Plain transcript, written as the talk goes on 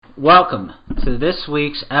Welcome to this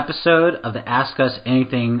week's episode of the Ask Us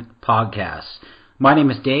Anything podcast. My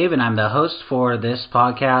name is Dave and I'm the host for this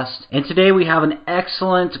podcast. And today we have an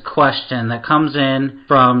excellent question that comes in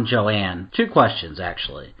from Joanne. Two questions,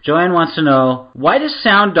 actually. Joanne wants to know, why does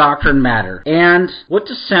sound doctrine matter? And what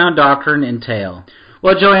does sound doctrine entail?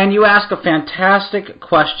 Well, Joanne, you ask a fantastic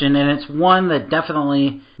question, and it's one that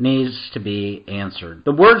definitely needs to be answered.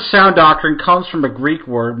 The word sound doctrine comes from a Greek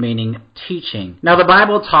word meaning teaching. Now, the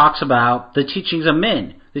Bible talks about the teachings of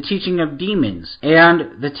men, the teaching of demons,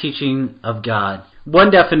 and the teaching of God. One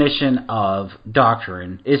definition of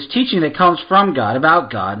doctrine is teaching that comes from God, about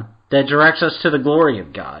God, that directs us to the glory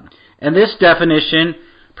of God. And this definition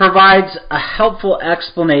provides a helpful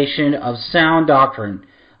explanation of sound doctrine,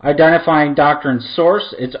 identifying doctrine's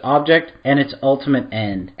source, its object, and its ultimate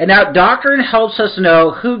end. And now doctrine helps us know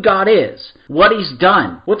who God is, what He's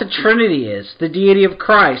done, what the Trinity is, the deity of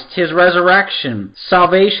Christ, His resurrection,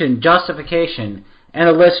 salvation, justification, and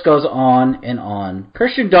the list goes on and on.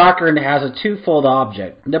 Christian doctrine has a twofold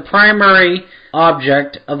object. The primary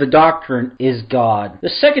object of the doctrine is God. The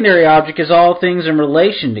secondary object is all things in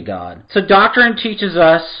relation to God. So doctrine teaches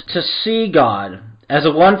us to see God as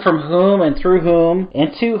the one from whom and through whom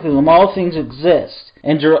and to whom all things exist.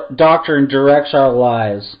 And doctrine directs our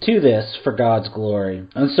lives to this for God's glory.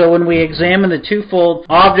 And so when we examine the twofold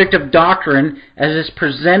object of doctrine as is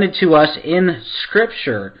presented to us in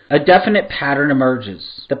Scripture, a definite pattern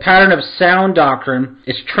emerges. The pattern of sound doctrine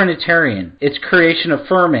is Trinitarian, it's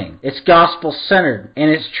creation-affirming, it's gospel-centered, and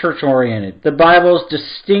it's church-oriented. The Bible's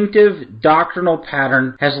distinctive doctrinal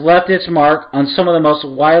pattern has left its mark on some of the most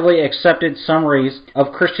widely accepted summaries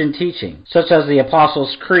of Christian teaching, such as the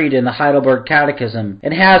Apostles' Creed and the Heidelberg Catechism,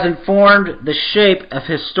 and has informed the shape of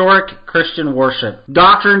historic Christian worship.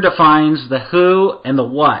 Doctrine defines the who and the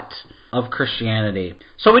what of Christianity.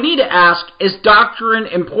 So we need to ask, is doctrine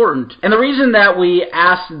important? And the reason that we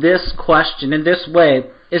ask this question in this way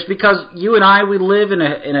is because you and I, we live in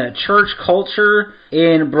a church culture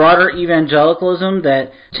in broader evangelicalism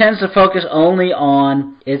that tends to focus only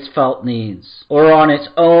on its felt needs or on its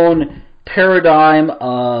own paradigm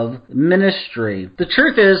of ministry. The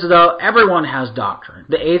truth is, though, everyone has doctrine.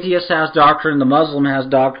 The atheist has doctrine, the Muslim has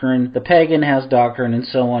doctrine, the pagan has doctrine, and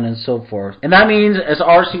so on and so forth. And that means, as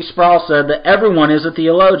R.C. Sproul said, that everyone is a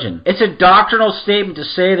theologian. It's a doctrinal statement to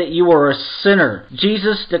say that you are a sinner.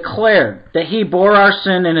 Jesus declared that He bore our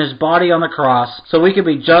sin in His body on the cross so we could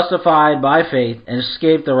be justified by faith and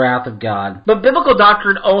escape the wrath of God. But biblical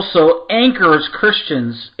doctrine also anchors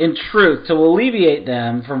Christians in truth to alleviate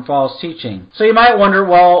them from false teaching. So you might wonder,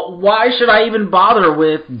 well, why should I even bother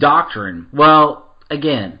with doctrine? Well,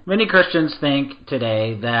 again, many Christians think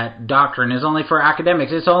today that doctrine is only for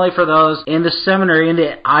academics. It's only for those in the seminary, in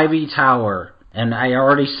the Ivy Tower. And I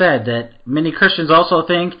already said that many Christians also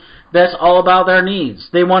think that's all about their needs.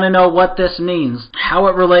 They want to know what this means, how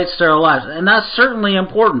it relates to their lives. And that's certainly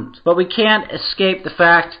important. But we can't escape the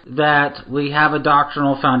fact that we have a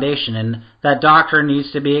doctrinal foundation, and that doctrine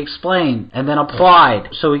needs to be explained and then applied.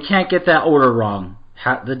 So we can't get that order wrong.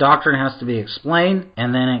 The doctrine has to be explained,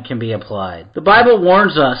 and then it can be applied. The Bible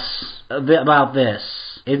warns us about this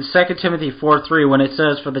in 2 Timothy 4:3 when it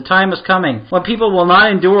says, "For the time is coming when people will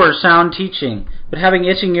not endure sound teaching, but having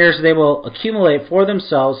itching ears they will accumulate for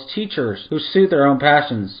themselves teachers who suit their own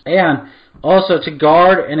passions." And also to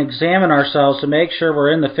guard and examine ourselves to make sure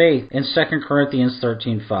we're in the faith in 2 Corinthians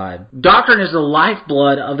 13:5. Doctrine is the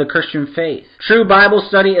lifeblood of the Christian faith. True Bible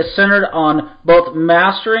study is centered on both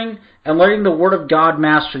mastering and letting the Word of God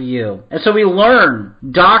master you. And so we learn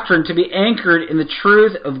doctrine to be anchored in the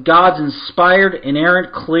truth of God's inspired,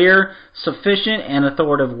 inerrant, clear, sufficient, and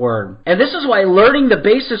authoritative Word. And this is why learning the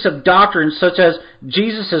basis of doctrine, such as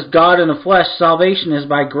Jesus is God in the flesh, salvation is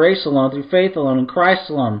by grace alone, through faith alone, in Christ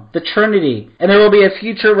alone, the Trinity, and there will be a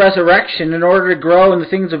future resurrection in order to grow in the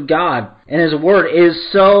things of God and His Word, is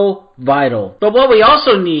so vital. But what we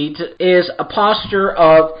also need is a posture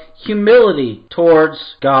of humility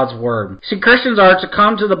towards God's Word. See, Christians are to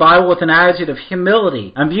come to the Bible with an attitude of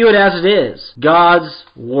humility and view it as it is, God's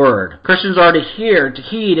Word. Christians are to hear, to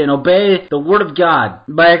heed, and obey the Word of God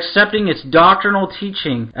by accepting its doctrinal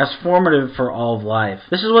teaching as formative for all of life.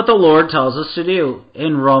 This is what the Lord tells us to do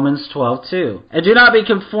in Romans 12:2. "And do not be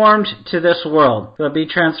conformed to this world, but be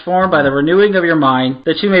transformed by the renewing of your mind,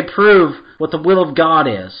 that you may prove what the will of God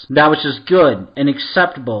is, that which is good and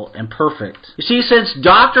acceptable and perfect." You see, since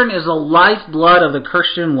doctrine is the lifeblood of the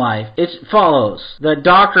Christian life, it follows that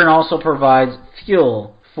doctrine also provides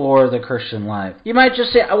fuel for the Christian life. You might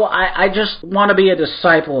just say, well, I just want to be a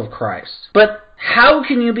disciple of Christ. But How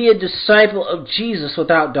can you be a disciple of Jesus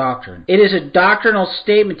without doctrine? It is a doctrinal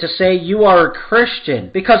statement to say you are a Christian,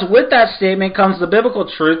 because with that statement comes the biblical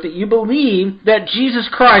truth that you believe that Jesus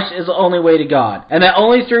Christ is the only way to God, and that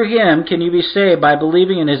only through Him can you be saved by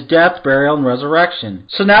believing in His death, burial, and resurrection.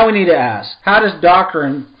 So now we need to ask, how does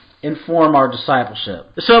doctrine inform our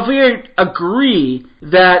discipleship? So if we agree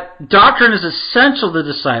that doctrine is essential to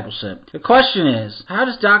discipleship, the question is, how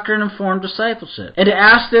does doctrine inform discipleship? And to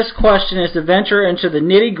ask this question is to venture into the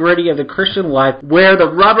nitty-gritty of the Christian life where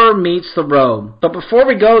the rubber meets the road. But before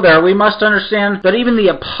we go there, we must understand that even the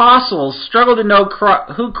apostles struggled to know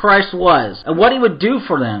who Christ was and what He would do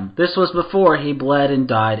for them. This was before He bled and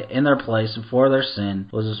died in their place and for their sin,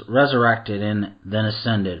 was resurrected and then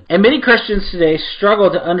ascended. And many Christians today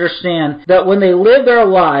struggle to understand that when they live their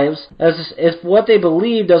lives as if what they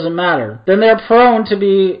believe doesn't matter, then they're prone to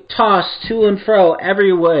be tossed to and fro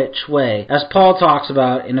every which way, as Paul talks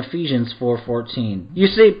about in Ephesians 4:14. You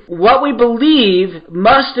see, what we believe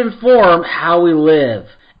must inform how we live.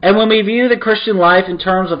 And when we view the Christian life in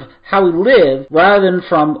terms of how we live, rather than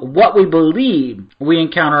from what we believe, we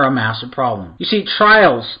encounter a massive problem. You see,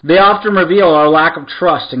 trials, they often reveal our lack of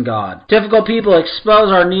trust in God. Difficult people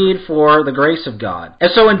expose our need for the grace of God. And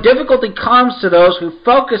so when difficulty comes to those who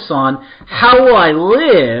focus on how will I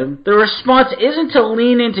live, the response isn't to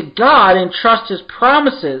lean into God and trust His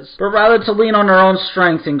promises, but rather to lean on our own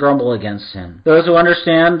strength and grumble against Him. Those who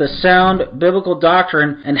understand the sound biblical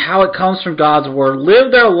doctrine and how it comes from God's Word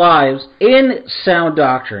live their lives in sound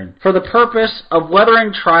doctrine for the purpose of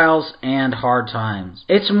weathering trials and hard times.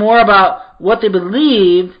 It's more about what they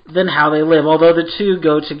believe than how they live, although the two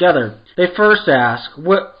go together. They first ask,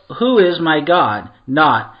 who is my God?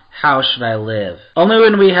 Not, how should I live? Only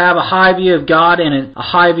when we have a high view of God and a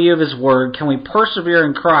high view of His Word can we persevere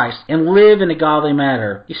in Christ and live in a godly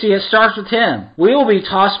manner. You see, it starts with Him. We will be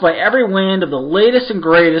tossed by every wind of the latest and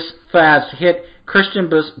greatest fads to hit Christian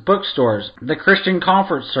bookstores, the Christian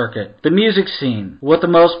conference circuit, the music scene, what the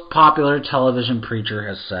most popular television preacher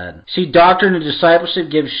has said. See, doctrine and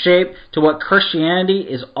discipleship give shape to what Christianity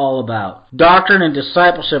is all about. Doctrine and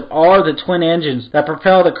discipleship are the twin engines that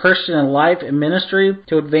propel the Christian in life and ministry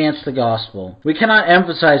to advance the gospel. We cannot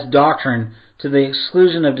emphasize doctrine to the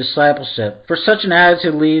exclusion of discipleship, for such an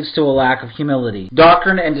attitude leads to a lack of humility.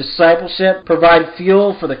 Doctrine and discipleship provide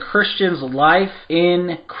fuel for the Christian's life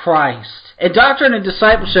in Christ. And doctrine and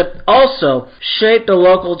discipleship also shape the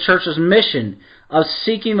local church's mission of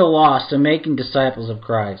seeking the lost and making disciples of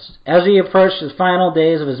Christ. As he approached the final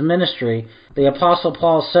days of his ministry, the Apostle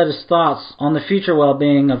Paul set his thoughts on the future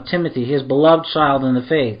well-being of Timothy, his beloved child in the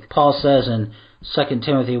faith. Paul says in 2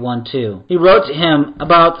 Timothy 1:2. He wrote to him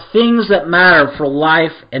about things that matter for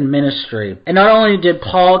life and ministry. And not only did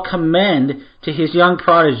Paul commend to his young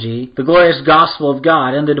prodigy the glorious gospel of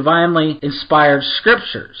God and the divinely inspired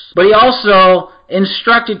scriptures, but he also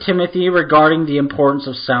instructed Timothy regarding the importance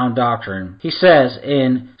of sound doctrine. He says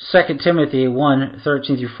in 2 Timothy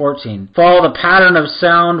 1:13-14, "Follow the pattern of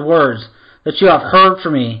sound words that you have heard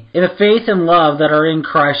from me, in the faith and love that are in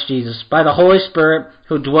Christ Jesus, by the Holy Spirit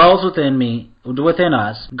who dwells within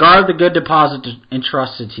us, guard the good deposit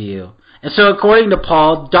entrusted to you." And so according to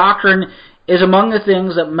Paul, doctrine is among the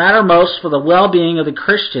things that matter most for the well-being of the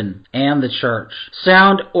Christian and the church.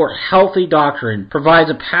 Sound or healthy doctrine provides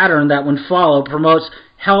a pattern that, when followed, promotes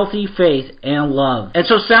healthy faith and love. And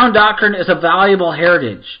so sound doctrine is a valuable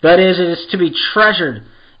heritage. That is, it is to be treasured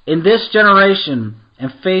in this generation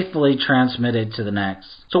and faithfully transmitted to the next.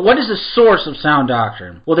 So what is the source of sound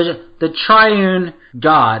doctrine? Well, the triune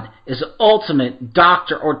God is the ultimate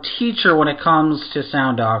doctor or teacher when it comes to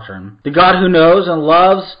sound doctrine. The God who knows and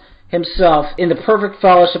loves Himself in the perfect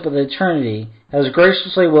fellowship of the Trinity has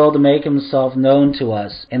graciously willed to make Himself known to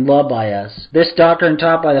us and loved by us. This doctrine,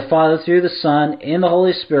 taught by the Father through the Son and the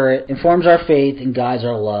Holy Spirit, informs our faith and guides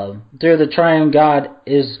our love. Through the triune God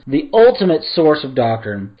is the ultimate source of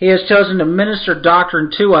doctrine. He has chosen to minister doctrine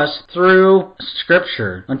to us through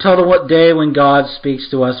Scripture until the day when God speaks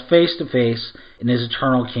to us face to face in His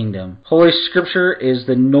eternal kingdom. Holy Scripture is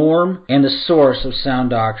the norm and the source of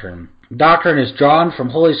sound doctrine. Doctrine is drawn from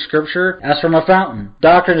Holy Scripture as from a fountain.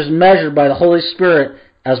 Doctrine is measured by the Holy Spirit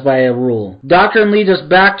as by a rule. Doctrine leads us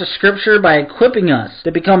back to Scripture by equipping us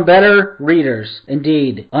to become better readers.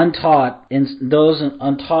 Indeed, those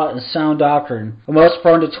untaught in sound doctrine are most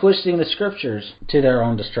prone to twisting the Scriptures to their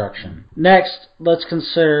own destruction. Next, let's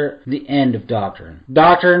consider the end of doctrine.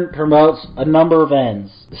 Doctrine promotes a number of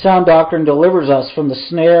ends. Sound doctrine delivers us from the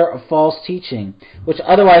snare of false teaching, which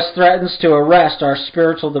otherwise threatens to arrest our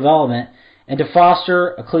spiritual development and to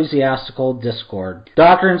foster ecclesiastical discord.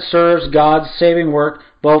 Doctrine serves God's saving work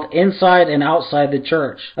both inside and outside the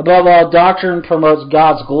church. Above all, doctrine promotes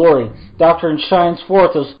God's glory. Doctrine shines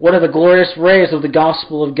forth as one of the glorious rays of the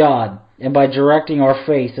gospel of God, and by directing our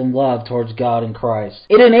faith and love towards God in Christ.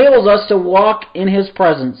 It enables us to walk in His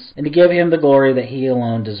presence and to give Him the glory that He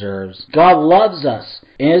alone deserves. God loves us.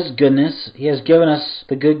 In His goodness, He has given us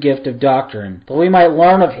the good gift of doctrine, that we might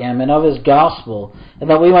learn of Him and of His gospel, and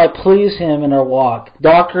that we might please Him in our walk.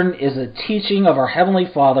 Doctrine is the teaching of our Heavenly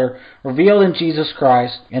Father, revealed in Jesus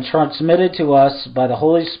Christ, and transmitted to us by the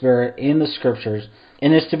Holy Spirit in the Scriptures,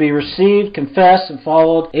 and is to be received, confessed, and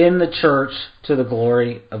followed in the church to the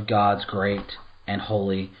glory of God's great and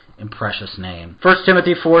holy and precious name. 1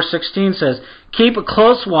 Timothy 4:16 says, "Keep a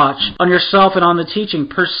close watch on yourself and on the teaching.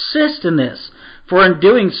 Persist in this, for in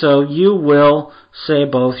doing so you will save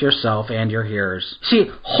both yourself and your hearers." See,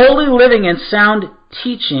 holy living and sound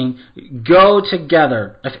teaching go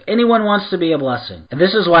together if anyone wants to be a blessing. And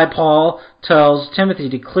this is why Paul tells Timothy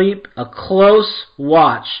to keep a close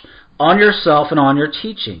watch on yourself and on your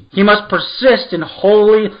teaching. He must persist in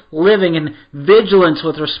holy living and vigilance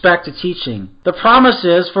with respect to teaching. The promise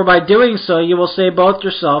is, for by doing so you will save both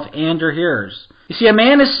yourself and your hearers. You see, a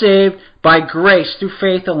man is saved by grace through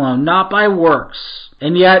faith alone, not by works.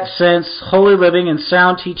 And yet, since holy living and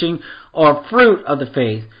sound teaching are fruit of the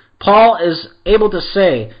faith, Paul is able to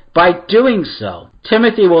say, by doing so,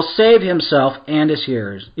 Timothy will save himself and his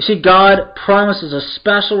hearers. You see, God promises a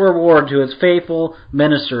special reward to His faithful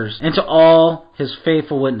ministers and to all His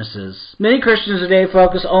faithful witnesses. Many Christians today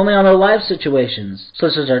focus only on their life situations,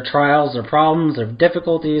 such as their trials, their problems, their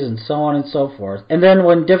difficulties, and so on and so forth. And then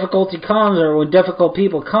when difficulty comes, or when difficult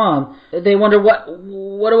people come, they wonder,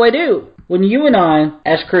 what do I do? When you and I,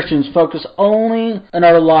 as Christians, focus only on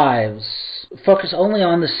our lives, focus only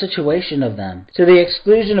on the situation of them, to the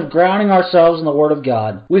exclusion of grounding ourselves in the Word of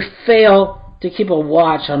God, we fail to keep a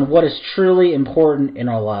watch on what is truly important in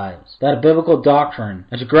our lives, that biblical doctrine,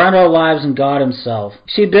 and to ground our lives in God Himself.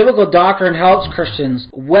 See, biblical doctrine helps Christians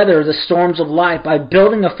weather the storms of life by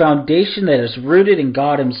building a foundation that is rooted in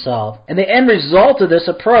God Himself. And the end result of this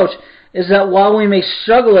approach is that while we may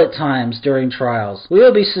struggle at times during trials, we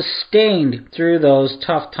will be sustained through those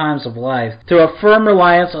tough times of life through a firm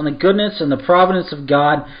reliance on the goodness and the providence of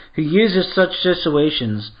God, who uses such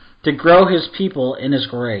situations to grow His people in His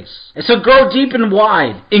grace. And so grow deep and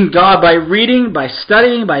wide in God by reading, by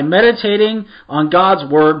studying, by meditating on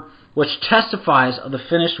God's Word, which testifies of the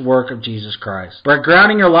finished work of Jesus Christ. By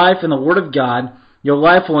grounding your life in the Word of God, your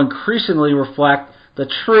life will increasingly reflect the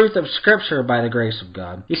truth of Scripture by the grace of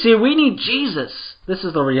God. You see, we need Jesus. This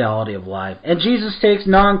is the reality of life. And Jesus takes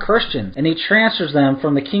non-Christians and He transfers them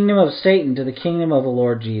from the kingdom of Satan to the kingdom of the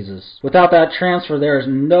Lord Jesus. Without that transfer, there is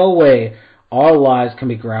no way our lives can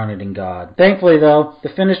be grounded in God. Thankfully, though, through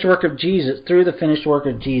the finished work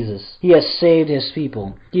of Jesus, He has saved His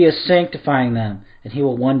people. He is sanctifying them, and He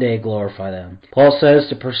will one day glorify them. Paul says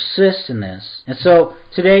to persist in this. And so,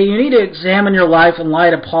 today, you need to examine your life in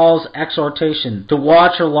light of Paul's exhortation to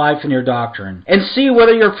watch your life and your doctrine, and see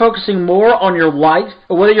whether you're focusing more on your life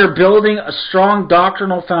or whether you're building a strong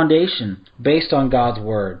doctrinal foundation based on God's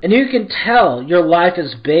Word. And you can tell your life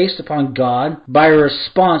is based upon God by a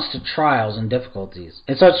response to trials and difficulties.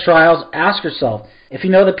 In such trials, ask yourself, if you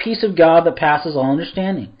know the peace of God that passes all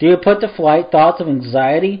understanding, do you put to flight thoughts of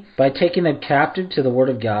anxiety by taking them captive to the Word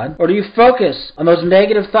of God? Or do you focus on those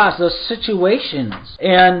negative thoughts, those situations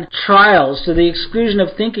and trials to the exclusion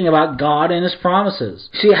of thinking about God and His promises?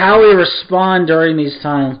 See, how we respond during these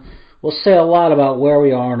times will say a lot about where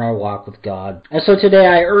we are in our walk with God. And so today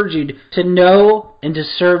I urge you to know and to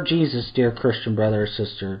serve Jesus, dear Christian brother or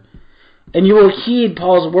sister. And you will heed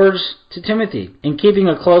Paul's words to Timothy in keeping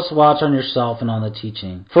a close watch on yourself and on the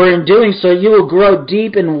teaching. For in doing so, you will grow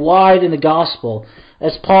deep and wide in the gospel,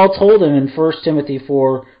 as Paul told him in 1 Timothy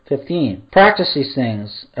 4:15. Practice these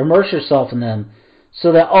things, immerse yourself in them,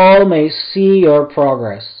 so that all may see your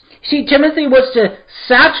progress. See, Timothy was to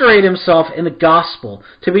saturate himself in the gospel,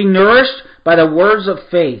 to be nourished by the words of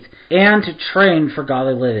faith, and to train for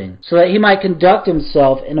godly living, so that he might conduct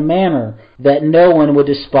himself in a manner that no one would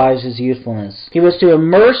despise his youthfulness. He was to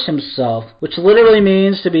immerse himself, which literally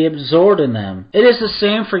means to be absorbed in them. It is the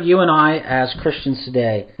same for you and I as Christians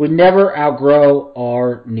today. We never outgrow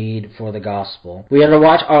our need for the gospel. We have to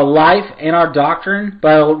watch our life and our doctrine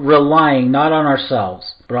by relying not on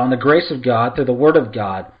ourselves, but on the grace of God through the Word of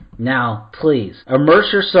God. Now, please,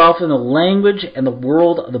 immerse yourself in the language and the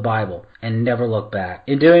world of the Bible and never look back.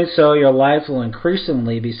 In doing so, your life will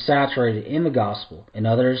increasingly be saturated in the gospel, and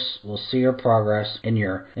others will see your progress in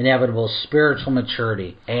your inevitable spiritual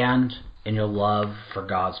maturity and and your love for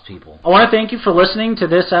God's people. I want to thank you for listening to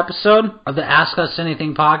this episode of the Ask Us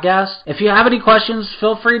Anything podcast. If you have any questions,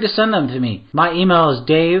 feel free to send them to me. My email is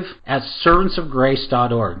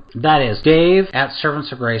dave@servantsofgrace.org. That is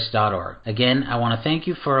dave@servantsofgrace.org. Again, I want to thank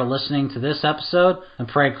you for listening to this episode and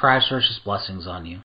pray Christ's richest blessings on you.